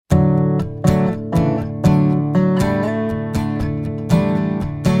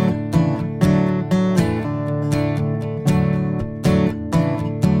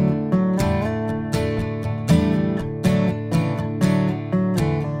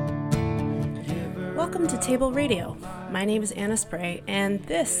Welcome to Table Radio. My name is Anna Spray, and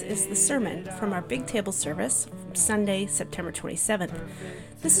this is the sermon from our Big Table service from Sunday, September 27th.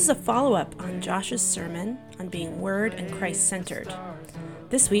 This is a follow-up on Josh's sermon on being Word and Christ-centered.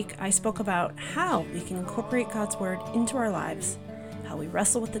 This week, I spoke about how we can incorporate God's Word into our lives, how we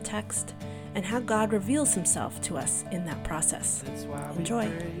wrestle with the text, and how God reveals Himself to us in that process.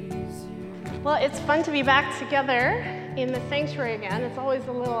 Enjoy. Well, it's fun to be back together in the sanctuary again. It's always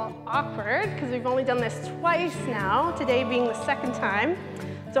a little awkward because we've only done this twice now, today being the second time.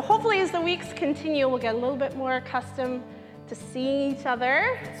 So hopefully as the weeks continue, we'll get a little bit more accustomed to seeing each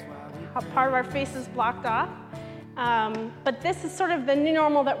other, part of our faces blocked off. But this is sort of the new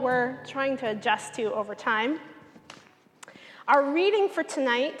normal that we're trying to adjust to over time. Our reading for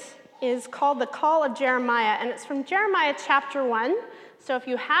tonight is called The Call of Jeremiah, and it's from Jeremiah chapter 1. So if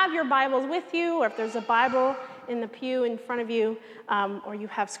you have your Bibles with you, or if there's a Bible in the pew in front of you, or you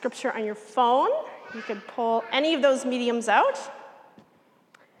have scripture on your phone, you can pull any of those mediums out.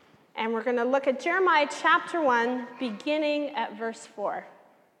 And we're going to look at Jeremiah chapter 1, beginning at verse 4.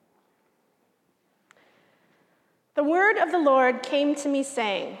 The word of the Lord came to me,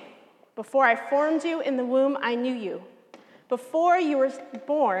 saying, "Before I formed you in the womb, I knew you. Before you were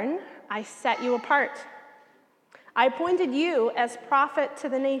born, I set you apart. I appointed you as prophet to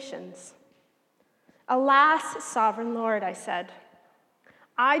the nations. Alas, sovereign Lord," I said,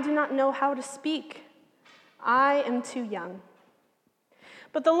 "I do not know how to speak. I am too young."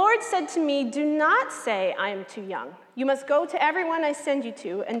 But the Lord said to me, "Do not say, 'I am too young.' You must go to everyone I send you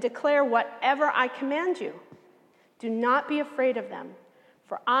to and declare whatever I command you. Do not be afraid of them,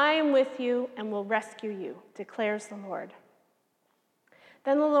 for I am with you and will rescue you, declares the Lord."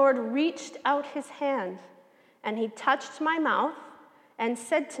 Then the Lord reached out his hand, and he touched my mouth and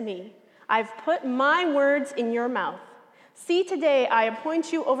said to me, "I've put my words in your mouth. See, today I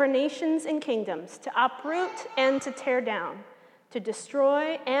appoint you over nations and kingdoms, to uproot and to tear down, to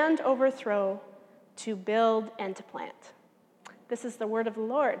destroy and overthrow, to build and to plant." This is the word of the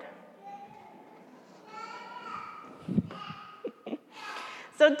Lord.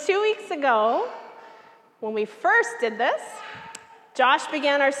 So 2 weeks ago, when we first did this, Josh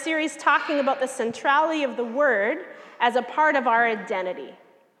began our series talking about the centrality of the Word as a part of our identity.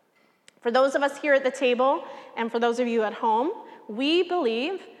 For those of us here at the table, and for those of you at home, we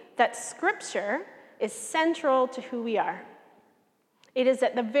believe that Scripture is central to who we are. It is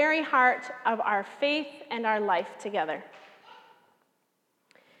at the very heart of our faith and our life together.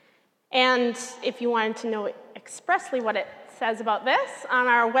 And if you wanted to know expressly what it says about this, on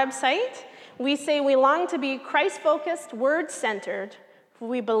our website, we say we long to be Christ-focused, word-centered, for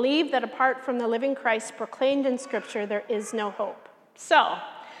we believe that apart from the living Christ proclaimed in Scripture, there is no hope. So,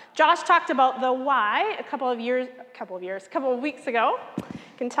 Josh talked about the why a couple of weeks ago.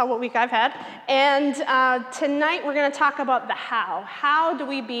 You can tell what week I've had. And tonight we're going to talk about the how. How do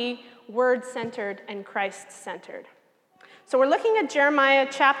we be word-centered and Christ-centered? So we're looking at Jeremiah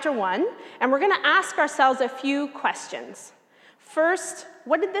chapter 1, and we're going to ask ourselves a few questions. First,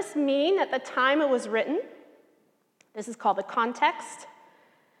 what did this mean at the time it was written? This is called the context.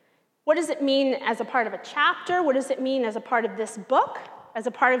 What does it mean as a part of a chapter? What does it mean as a part of this book? As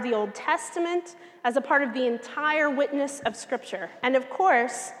a part of the Old Testament? As a part of the entire witness of Scripture? And of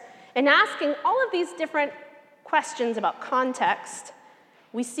course, in asking all of these different questions about context,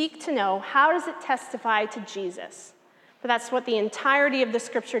 we seek to know, how does it testify to Jesus? But that's what the entirety of the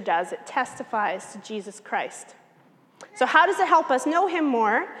Scripture does. It testifies to Jesus Christ. So how does it help us know him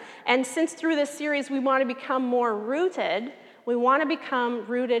more? And since through this series we want to become more rooted, we want to become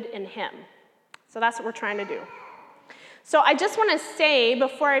rooted in him. So that's what we're trying to do. So I just want to say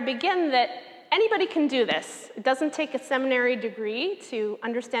before I begin that anybody can do this. It doesn't take a seminary degree to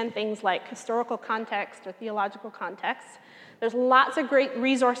understand things like historical context or theological context. There's lots of great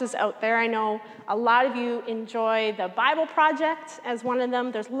resources out there. I know a lot of you enjoy the Bible Project as one of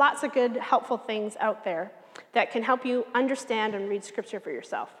them. There's lots of good, helpful things out there that can help you understand and read Scripture for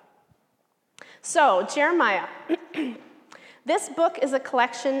yourself. So, Jeremiah. This book is a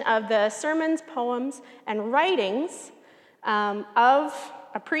collection of the sermons, poems, and writings of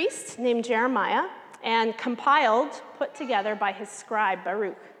a priest named Jeremiah, and compiled, put together by his scribe,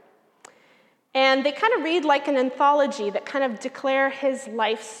 Baruch. And they kind of read like an anthology that kind of declare his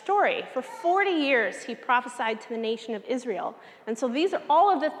life story. For 40 years, he prophesied to the nation of Israel. And so these are all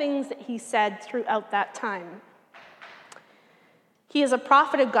of the things that he said throughout that time. He is a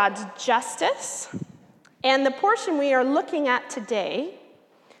prophet of God's justice. And the portion we are looking at today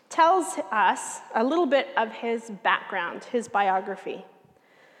tells us a little bit of his background, his biography.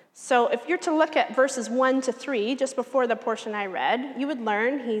 So if you're to look at verses 1 to 3, just before the portion I read, you would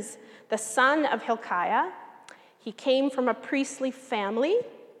learn he's the son of Hilkiah. He came from a priestly family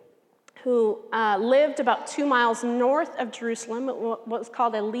who lived about 2 miles north of Jerusalem, what was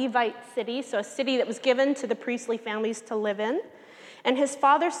called a Levite city, so a city that was given to the priestly families to live in. And his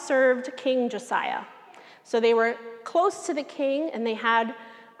father served King Josiah. So they were close to the king, and they had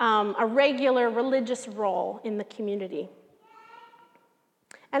a regular religious role in the community.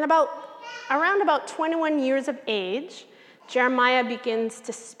 And around about 21 years of age, Jeremiah begins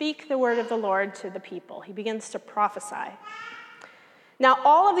to speak the word of the Lord to the people. He begins to prophesy. Now,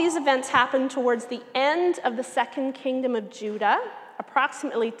 all of these events happened towards the end of the second kingdom of Judah,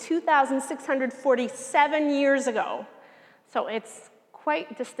 approximately 2,647 years ago. So it's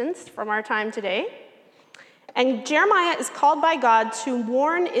quite distanced from our time today. And Jeremiah is called by God to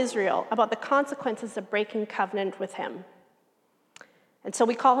warn Israel about the consequences of breaking covenant with him. And so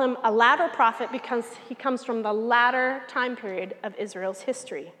we call him a latter prophet because he comes from the latter time period of Israel's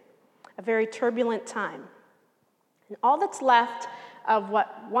history, a very turbulent time. And all that's left of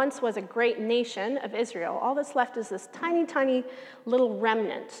what once was a great nation of Israel, all that's left is this tiny, tiny little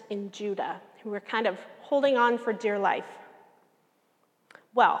remnant in Judah who are kind of holding on for dear life.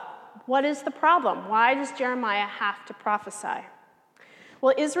 Well, what is the problem? Why does Jeremiah have to prophesy?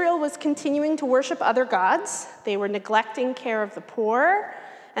 Well, Israel was continuing to worship other gods. They were neglecting care of the poor,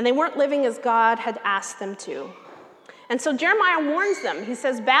 and they weren't living as God had asked them to. And so Jeremiah warns them. He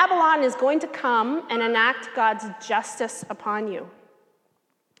says, Babylon is going to come and enact God's justice upon you.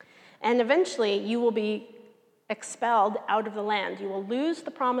 And eventually, you will be expelled out of the land. You will lose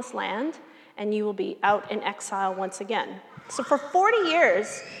the promised land, and you will be out in exile once again. So for 40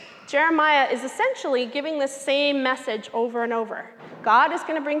 years, Jeremiah is essentially giving the same message over and over. God is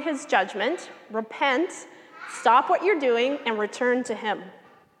going to bring his judgment. Repent, stop what you're doing, and return to him.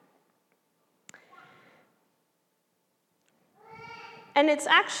 And it's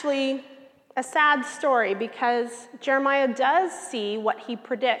actually a sad story because Jeremiah does see what he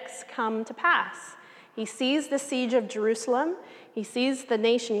predicts come to pass. He sees the siege of Jerusalem. He sees the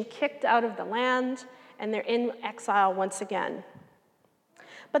nation kicked out of the land, and they're in exile once again.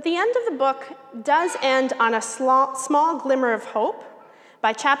 But the end of the book does end on a small glimmer of hope.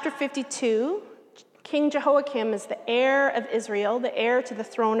 By chapter 52, King Jehoiakim is the heir of Israel, the heir to the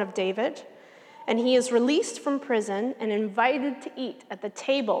throne of David, and he is released from prison and invited to eat at the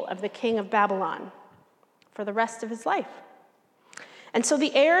table of the king of Babylon for the rest of his life. And so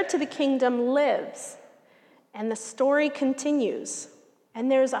the heir to the kingdom lives, and the story continues. And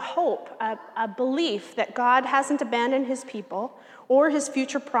there's a hope, a belief that God hasn't abandoned his people or his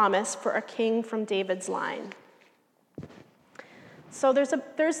future promise for a king from David's line. So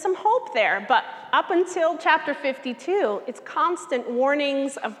there's some hope there, but up until chapter 52, it's constant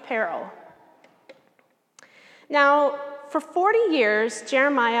warnings of peril. Now, for 40 years,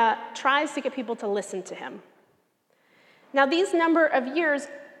 Jeremiah tries to get people to listen to him. Now, these number of years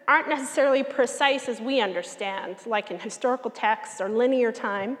aren't necessarily precise as we understand, like in historical texts or linear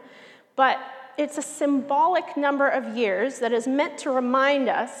time, but it's a symbolic number of years that is meant to remind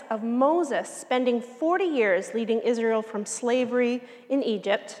us of Moses spending 40 years leading Israel from slavery in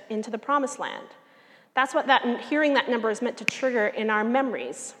Egypt into the Promised Land. That's what hearing that number is meant to trigger in our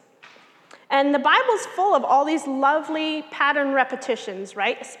memories. And the Bible's full of all these lovely pattern repetitions,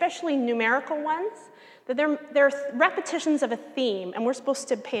 right? Especially numerical ones. That they're repetitions of a theme, and we're supposed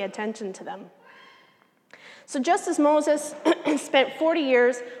to pay attention to them. So just as Moses spent 40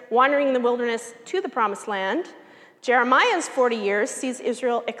 years wandering in the wilderness to the Promised Land, Jeremiah's 40 years sees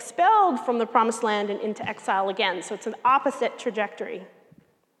Israel expelled from the Promised Land and into exile again. So it's an opposite trajectory.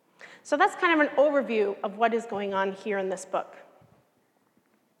 So that's kind of an overview of what is going on here in this book.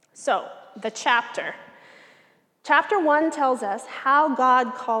 So, the chapter. Chapter 1 tells us how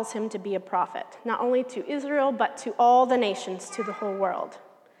God calls him to be a prophet, not only to Israel, but to all the nations, to the whole world.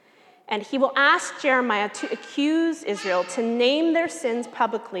 And he will ask Jeremiah to accuse Israel, to name their sins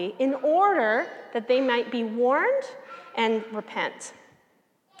publicly in order that they might be warned and repent.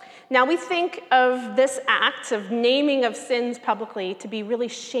 Now, we think of this act of naming of sins publicly to be really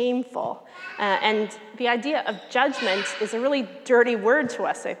shameful. And the idea of judgment is a really dirty word to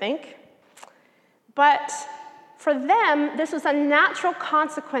us, I think. But for them, this was a natural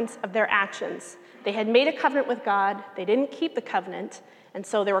consequence of their actions. They had made a covenant with God, they didn't keep the covenant, and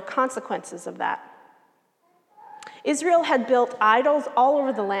so there were consequences of that. Israel had built idols all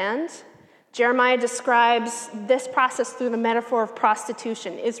over the land. Jeremiah describes this process through the metaphor of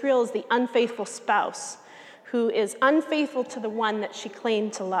prostitution. Israel is the unfaithful spouse who is unfaithful to the one that she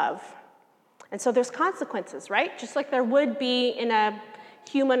claimed to love. And so there's consequences, right? Just like there would be in a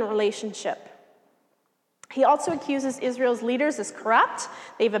human relationship. He also accuses Israel's leaders as corrupt.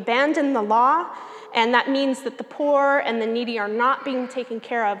 They've abandoned the law, and that means that the poor and the needy are not being taken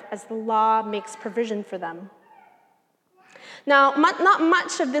care of as the law makes provision for them. Now, not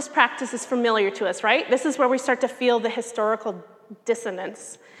much of this practice is familiar to us, right? This is where we start to feel the historical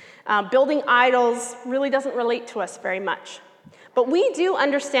dissonance. Building idols really doesn't relate to us very much. But we do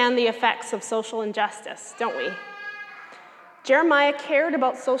understand the effects of social injustice, don't we? Jeremiah cared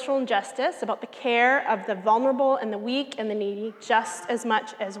about social injustice, about the care of the vulnerable and the weak and the needy, just as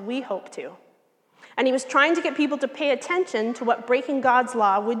much as we hope to. And he was trying to get people to pay attention to what breaking God's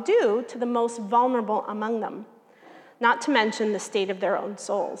law would do to the most vulnerable among them, not to mention the state of their own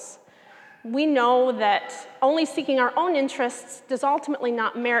souls. We know that only seeking our own interests does ultimately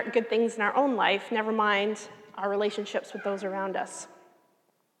not merit good things in our own life, never mind our relationships with those around us.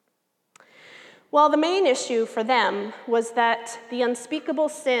 Well, the main issue for them was that the unspeakable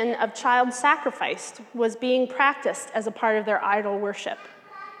sin of child sacrifice was being practiced as a part of their idol worship.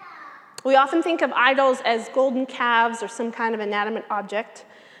 We often think of idols as golden calves or some kind of inanimate object,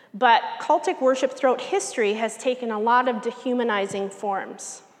 but cultic worship throughout history has taken a lot of dehumanizing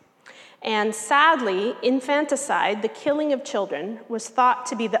forms. And sadly, infanticide, the killing of children, was thought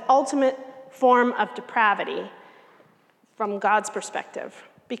to be the ultimate form of depravity from God's perspective,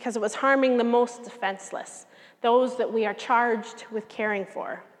 because it was harming the most defenseless, those that we are charged with caring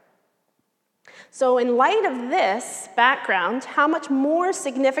for. So in light of this background, how much more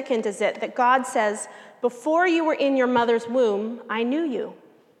significant is it that God says, "Before you were in your mother's womb, I knew you"?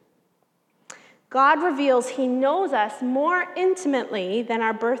 God reveals he knows us more intimately than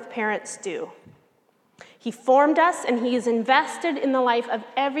our birth parents do. He formed us, and he is invested in the life of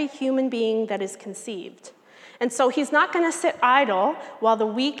every human being that is conceived. And so he's not going to sit idle while the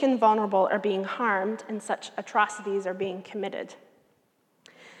weak and vulnerable are being harmed and such atrocities are being committed.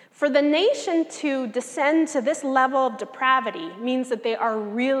 For the nation to descend to this level of depravity means that they are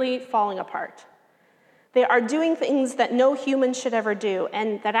really falling apart. They are doing things that no human should ever do,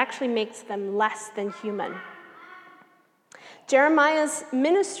 and that actually makes them less than human. Jeremiah's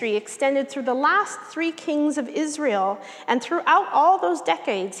ministry extended through the last 3 kings of Israel, and throughout all those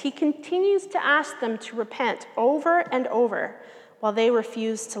decades, he continues to ask them to repent over and over while they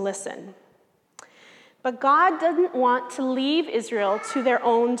refuse to listen. But God didn't want to leave Israel to their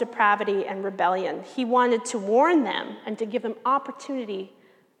own depravity and rebellion. He wanted to warn them and to give them opportunity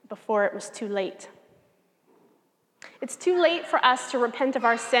before it was too late. It's too late for us to repent of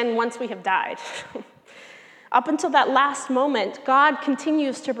our sin once we have died. Up until that last moment, God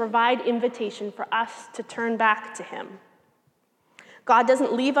continues to provide invitation for us to turn back to him. God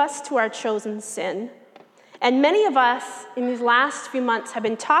doesn't leave us to our chosen sin. And many of us in these last few months have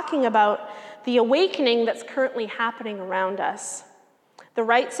been talking about the awakening that's currently happening around us. The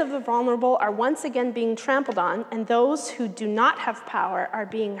rights of the vulnerable are once again being trampled on, and those who do not have power are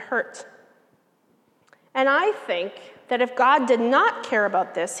being hurt. And I think that if God did not care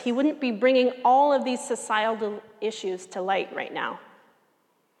about this, he wouldn't be bringing all of these societal issues to light right now.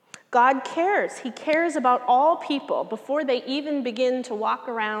 God cares. He cares about all people before they even begin to walk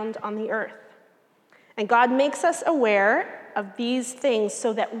around on the earth. And God makes us aware of these things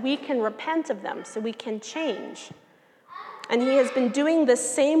so that we can repent of them, so we can change. And he has been doing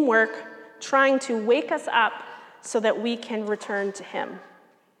this same work, trying to wake us up so that we can return to him.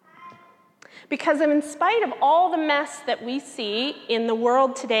 Because in spite of all the mess that we see in the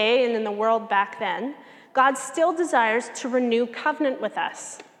world today and in the world back then, God still desires to renew covenant with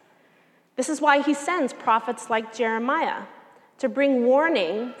us. This is why he sends prophets like Jeremiah to bring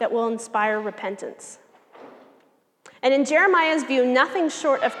warning that will inspire repentance. And in Jeremiah's view, nothing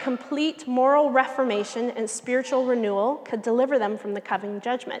short of complete moral reformation and spiritual renewal could deliver them from the coming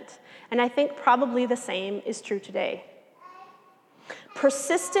judgment. And I think probably the same is true today.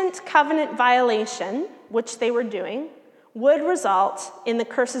 Persistent covenant violation, which they were doing, would result in the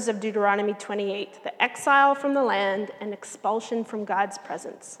curses of Deuteronomy 28, the exile from the land and expulsion from God's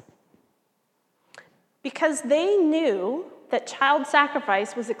presence. Because they knew that child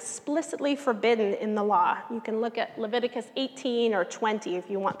sacrifice was explicitly forbidden in the law. You can look at Leviticus 18 or 20 if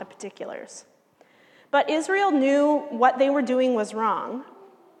you want the particulars. But Israel knew what they were doing was wrong.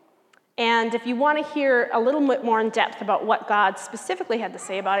 And if you want to hear a little bit more in depth about what God specifically had to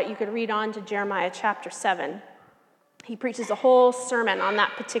say about it, you could read on to Jeremiah chapter 7. He preaches a whole sermon on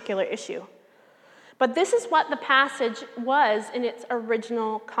that particular issue. But this is what the passage was in its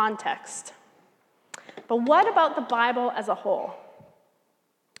original context. But what about the Bible as a whole?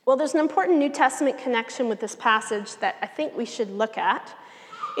 Well, there's an important New Testament connection with this passage that I think we should look at.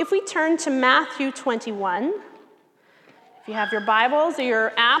 If we turn to Matthew 21, if you have your Bibles or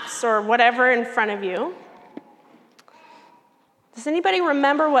your apps or whatever in front of you, does anybody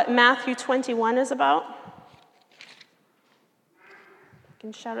remember what Matthew 21 is about? You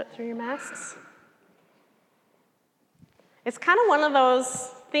can shout it through your masks. It's kind of one of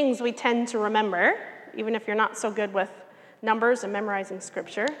those things we tend to remember, even if you're not so good with numbers and memorizing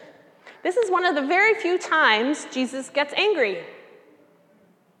scripture. This is one of the very few times Jesus gets angry.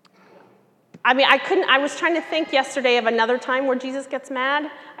 I was trying to think yesterday of another time where Jesus gets mad.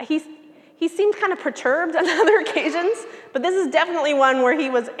 He seemed kind of perturbed on other occasions, but this is definitely one where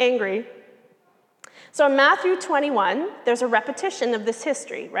he was angry. So in Matthew 21, there's a repetition of this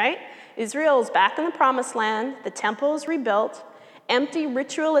history, right? Israel is back in the promised land, the temple is rebuilt, empty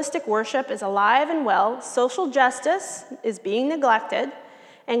ritualistic worship is alive and well, social justice is being neglected,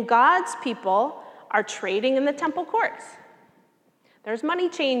 and God's people are trading in the temple courts. There's money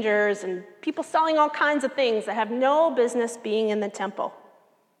changers and people selling all kinds of things that have no business being in the temple.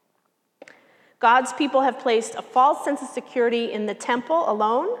 God's people have placed a false sense of security in the temple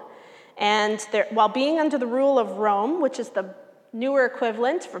alone, and while being under the rule of Rome, which is the newer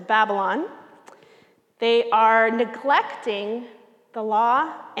equivalent for Babylon, they are neglecting the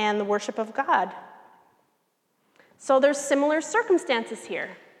law and the worship of God. So there's similar circumstances here.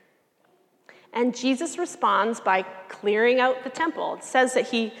 And Jesus responds by clearing out the temple. It says that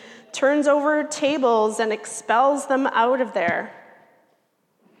he turns over tables and expels them out of there.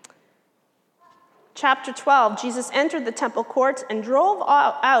 Chapter 12, Jesus entered the temple courts and verse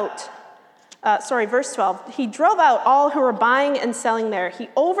 12, he drove out all who were buying and selling there. He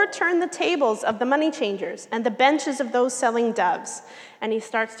overturned the tables of the money changers and the benches of those selling doves. And he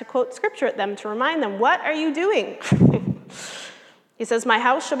starts to quote scripture at them to remind them, what are you doing? He says, my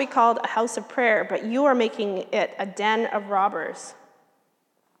house shall be called a house of prayer, but you are making it a den of robbers.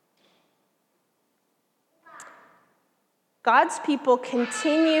 God's people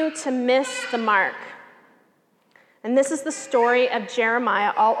continue to miss the mark. And this is the story of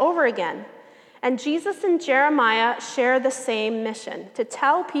Jeremiah all over again. And Jesus and Jeremiah share the same mission, to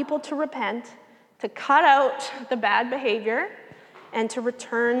tell people to repent, to cut out the bad behavior, and to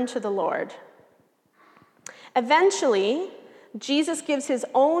return to the Lord. Eventually, Jesus gives his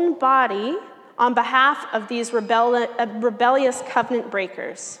own body on behalf of these rebellious covenant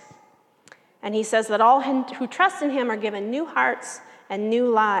breakers. And he says that all who trust in him are given new hearts and new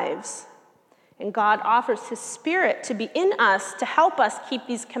lives. And God offers his Spirit to be in us to help us keep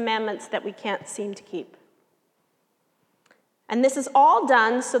these commandments that we can't seem to keep. And this is all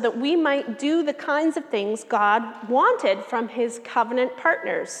done so that we might do the kinds of things God wanted from his covenant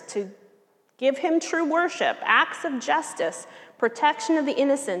partners, to give him true worship, acts of justice, protection of the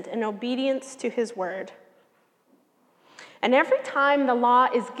innocent, and obedience to his word. And every time the law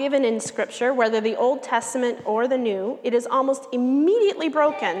is given in Scripture, whether the Old Testament or the New, it is almost immediately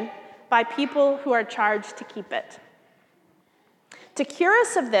broken by people who are charged to keep it. To cure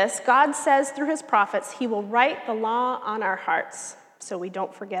us of this, God says through his prophets, he will write the law on our hearts so we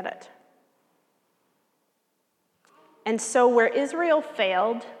don't forget it. And so where Israel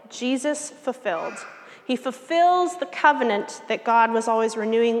failed, Jesus fulfilled. He fulfills the covenant that God was always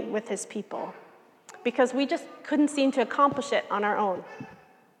renewing with his people, because we just couldn't seem to accomplish it on our own.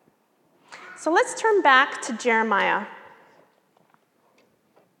 So let's turn back to Jeremiah.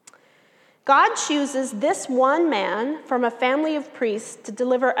 God chooses this one man from a family of priests to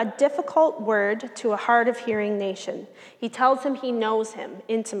deliver a difficult word to a hard-of-hearing nation. He tells him he knows him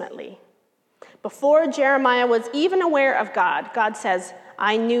intimately. Before Jeremiah was even aware of God, God says,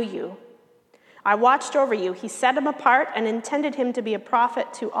 I knew you. I watched over you. He set him apart and intended him to be a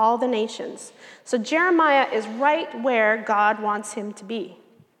prophet to all the nations. So Jeremiah is right where God wants him to be.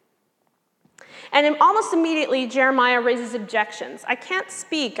 And almost immediately, Jeremiah raises objections. I can't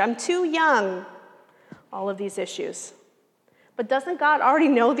speak. I'm too young. All of these issues. But doesn't God already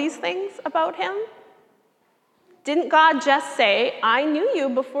know these things about him? Didn't God just say, I knew you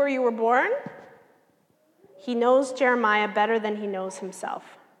before you were born? He knows Jeremiah better than he knows himself.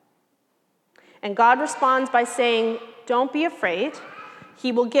 And God responds by saying, don't be afraid.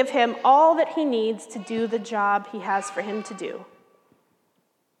 He will give him all that he needs to do the job he has for him to do.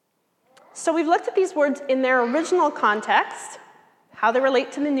 So we've looked at these words in their original context, how they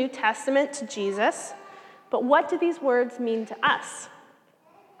relate to the New Testament, to Jesus. But what do these words mean to us?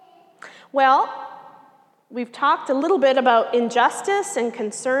 Well, we've talked a little bit about injustice and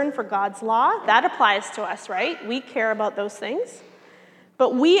concern for God's law. That applies to us, right? We care about those things.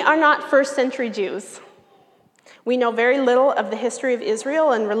 But we are not first-century Jews. We know very little of the history of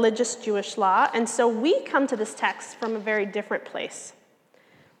Israel and religious Jewish law, and so we come to this text from a very different place.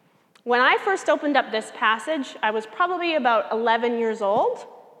 When I first opened up this passage, I was probably about 11 years old.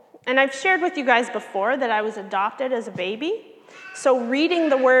 And I've shared with you guys before that I was adopted as a baby. So reading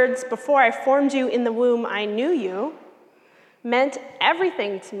the words, "Before I formed you in the womb, I knew you," meant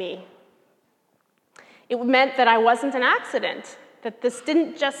everything to me. It meant that I wasn't an accident, that this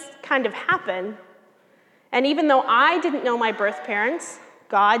didn't just kind of happen. And even though I didn't know my birth parents,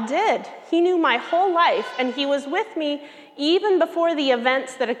 God did. He knew my whole life, and he was with me even before the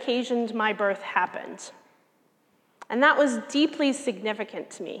events that occasioned my birth happened. And that was deeply significant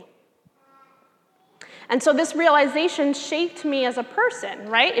to me. And so this realization shaped me as a person,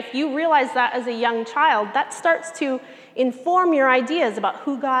 right? If you realize that as a young child, that starts to inform your ideas about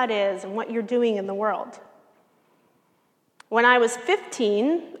who God is and what you're doing in the world. When I was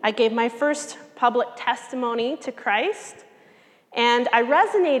 15, I gave my first public testimony to Christ, and I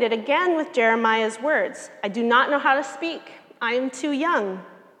resonated again with Jeremiah's words. "I do not know how to speak. I am too young."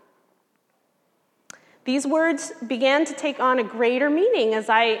 These words began to take on a greater meaning as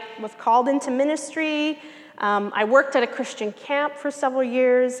I was called into ministry. I worked at a Christian camp for several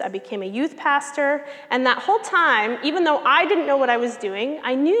years. I became a youth pastor. And that whole time, even though I didn't know what I was doing,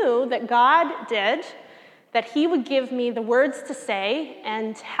 I knew that God did, that he would give me the words to say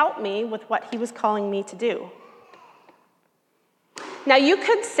and help me with what he was calling me to do. Now, you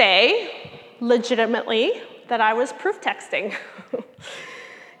could say, legitimately, that I was proof texting.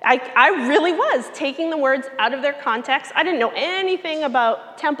 I really was taking the words out of their context. I didn't know anything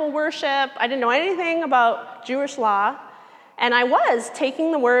about temple worship. I didn't know anything about Jewish law. And I was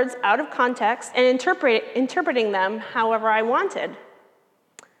taking the words out of context and interpreting them however I wanted.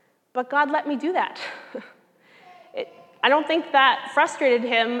 But God let me do that. I don't think that frustrated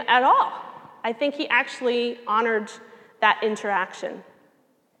him at all. I think he actually honored that interaction.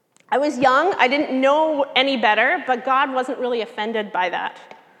 I was young. I didn't know any better, but God wasn't really offended by that.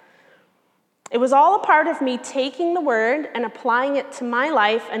 It was all a part of me taking the word and applying it to my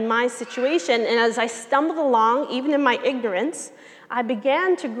life and my situation. And as I stumbled along, even in my ignorance, I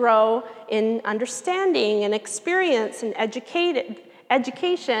began to grow in understanding and experience and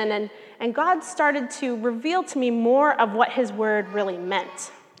education. And God started to reveal to me more of what his word really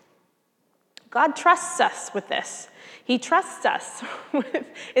meant. God trusts us with this. He trusts us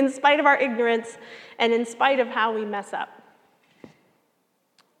in spite of our ignorance and in spite of how we mess up.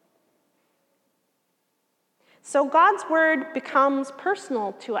 So God's word becomes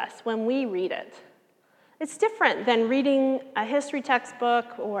personal to us when we read it. It's different than reading a history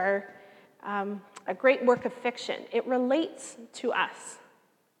textbook or a great work of fiction. It relates to us.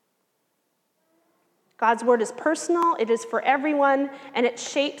 God's word is personal, it is for everyone, and it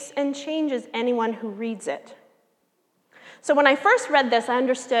shapes and changes anyone who reads it. So when I first read this, I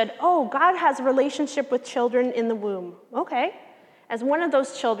understood, oh, God has a relationship with children in the womb. Okay, as one of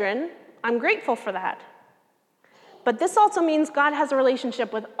those children, I'm grateful for that. But this also means God has a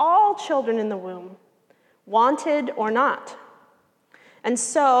relationship with all children in the womb, wanted or not. And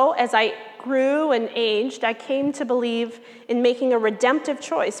so, as I grew and aged, I came to believe in making a redemptive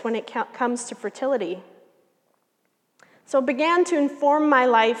choice when it comes to fertility. So it began to inform my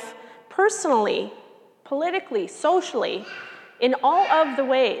life personally, politically, socially, in all of the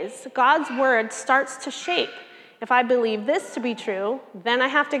ways God's word starts to shape. If I believe this to be true, then I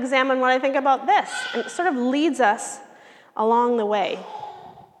have to examine what I think about this. And it sort of leads us along the way.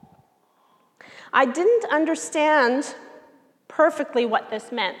 I didn't understand perfectly what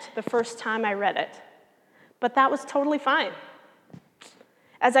this meant the first time I read it, but that was totally fine.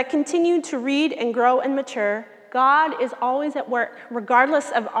 As I continued to read and grow and mature, God is always at work, regardless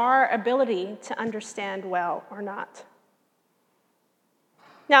of our ability to understand well or not.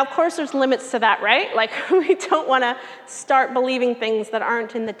 Now, of course, there's limits to that, right? Like, we don't want to start believing things that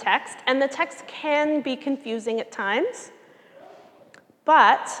aren't in the text, and the text can be confusing at times.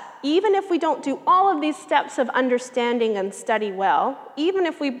 But even if we don't do all of these steps of understanding and study well, even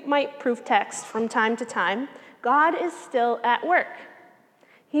if we might proof text from time to time, God is still at work.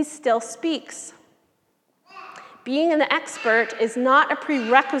 He still speaks. Being an expert is not a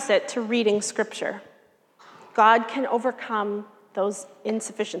prerequisite to reading Scripture. God can overcome those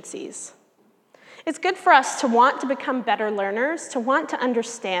insufficiencies. It's good for us to want to become better learners, to want to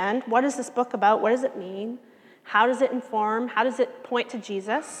understand, what is this book about? What does it mean? How does it inform? How does it point to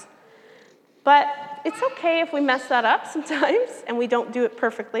Jesus? But it's okay if we mess that up sometimes and we don't do it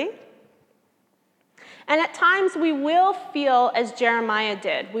perfectly. And at times we will feel as Jeremiah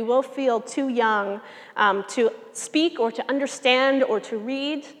did. We will feel too young to speak or to understand or to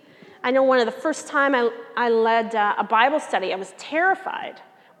read. I know one of the first time I led a Bible study, I was terrified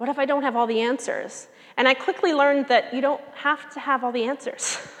What if I don't have all the answers? And I quickly learned that you don't have to have all the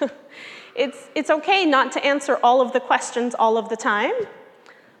answers. It's okay not to answer all of the questions all of the time.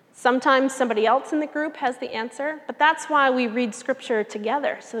 Sometimes somebody else in the group has the answer, but that's why we read Scripture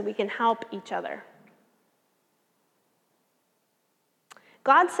together, so that we can help each other.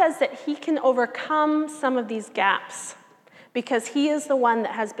 God says that he can overcome some of these gaps because he is the one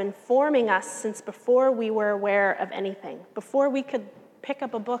that has been forming us since before we were aware of anything, before we could pick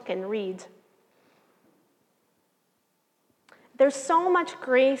up a book and read. There's so much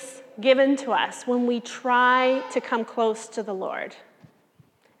grace given to us when we try to come close to the Lord.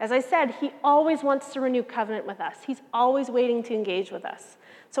 As I said, he always wants to renew covenant with us. He's always waiting to engage with us.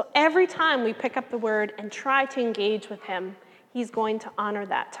 So every time we pick up the word and try to engage with him, he's going to honor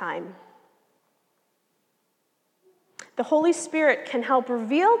that time. The Holy Spirit can help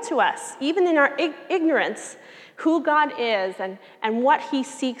reveal to us, even in our ignorance, who God is and what he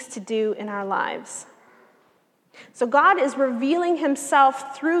seeks to do in our lives. So God is revealing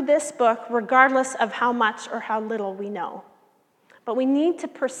himself through this book regardless of how much or how little we know. But we need to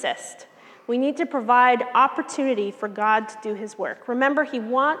persist. We need to provide opportunity for God to do his work. Remember, he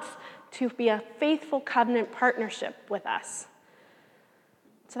wants to be a faithful covenant partnership with us.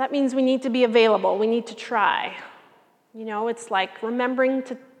 So that means we need to be available. We need to try. You know, it's like remembering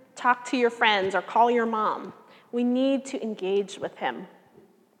to talk to your friends or call your mom. We need to engage with him.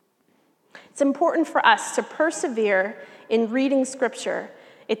 It's important for us to persevere in reading Scripture.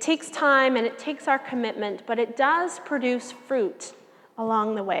 It takes time and it takes our commitment, but it does produce fruit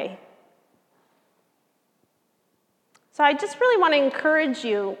along the way. So I just really want to encourage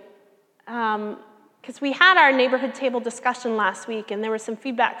you, because we had our neighborhood table discussion last week, and there was some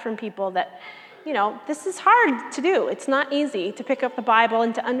feedback from people that, you know, this is hard to do. It's not easy to pick up the Bible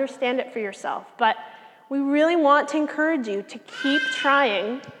and to understand it for yourself, but we really want to encourage you to keep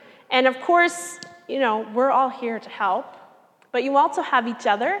trying. And of course, you know, we're all here to help, but you also have each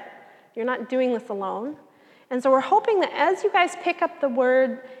other. You're not doing this alone. And so we're hoping that as you guys pick up the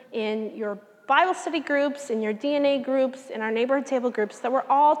word in your Bible study groups, in your DNA groups, in our neighborhood table groups, that we're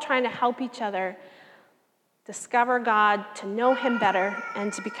all trying to help each other discover God, to know him better,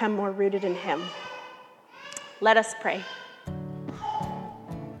 and to become more rooted in him. Let us pray.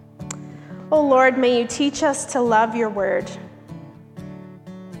 Oh Lord, may you teach us to love your word.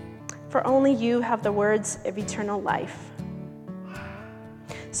 For only you have the words of eternal life.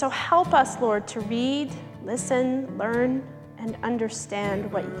 So help us, Lord, to read, listen, learn, and understand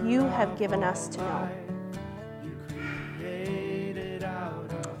what you have given us to know.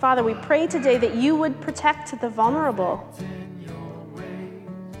 Father, we pray today that you would protect the vulnerable,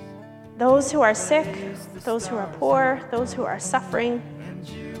 those who are sick, those who are poor, those who are suffering.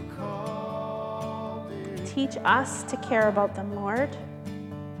 Teach us to care about them, Lord.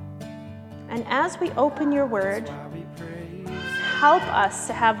 And as we open your word, help us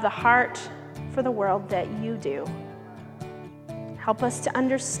to have the heart for the world that you do. Help us to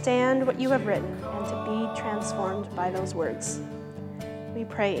understand what you have written and to be transformed by those words. We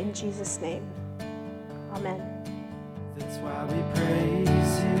pray in Jesus' name. Amen. That's why we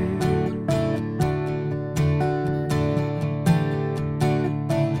praise you.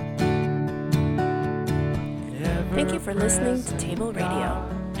 Thank you for listening to Table Radio,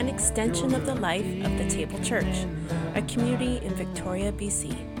 an extension of the life of the Table Church, a community in Victoria,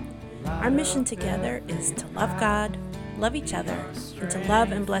 BC. Our mission together is to love God, love each other, and to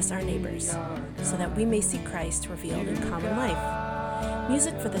love and bless our neighbors, so that we may see Christ revealed in common life.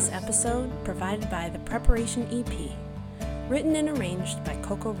 Music for this episode provided by the Preparation EP, written and arranged by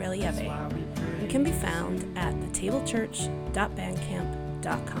Coco Relieve, and can be found at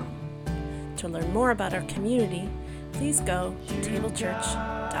thetablechurch.bandcamp.com. To learn more about our community, please go to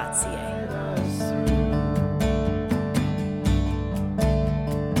tablechurch.ca.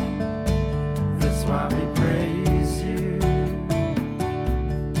 That's why we praise you.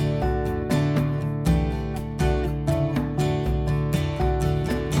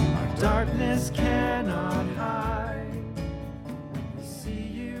 Our darkness cannot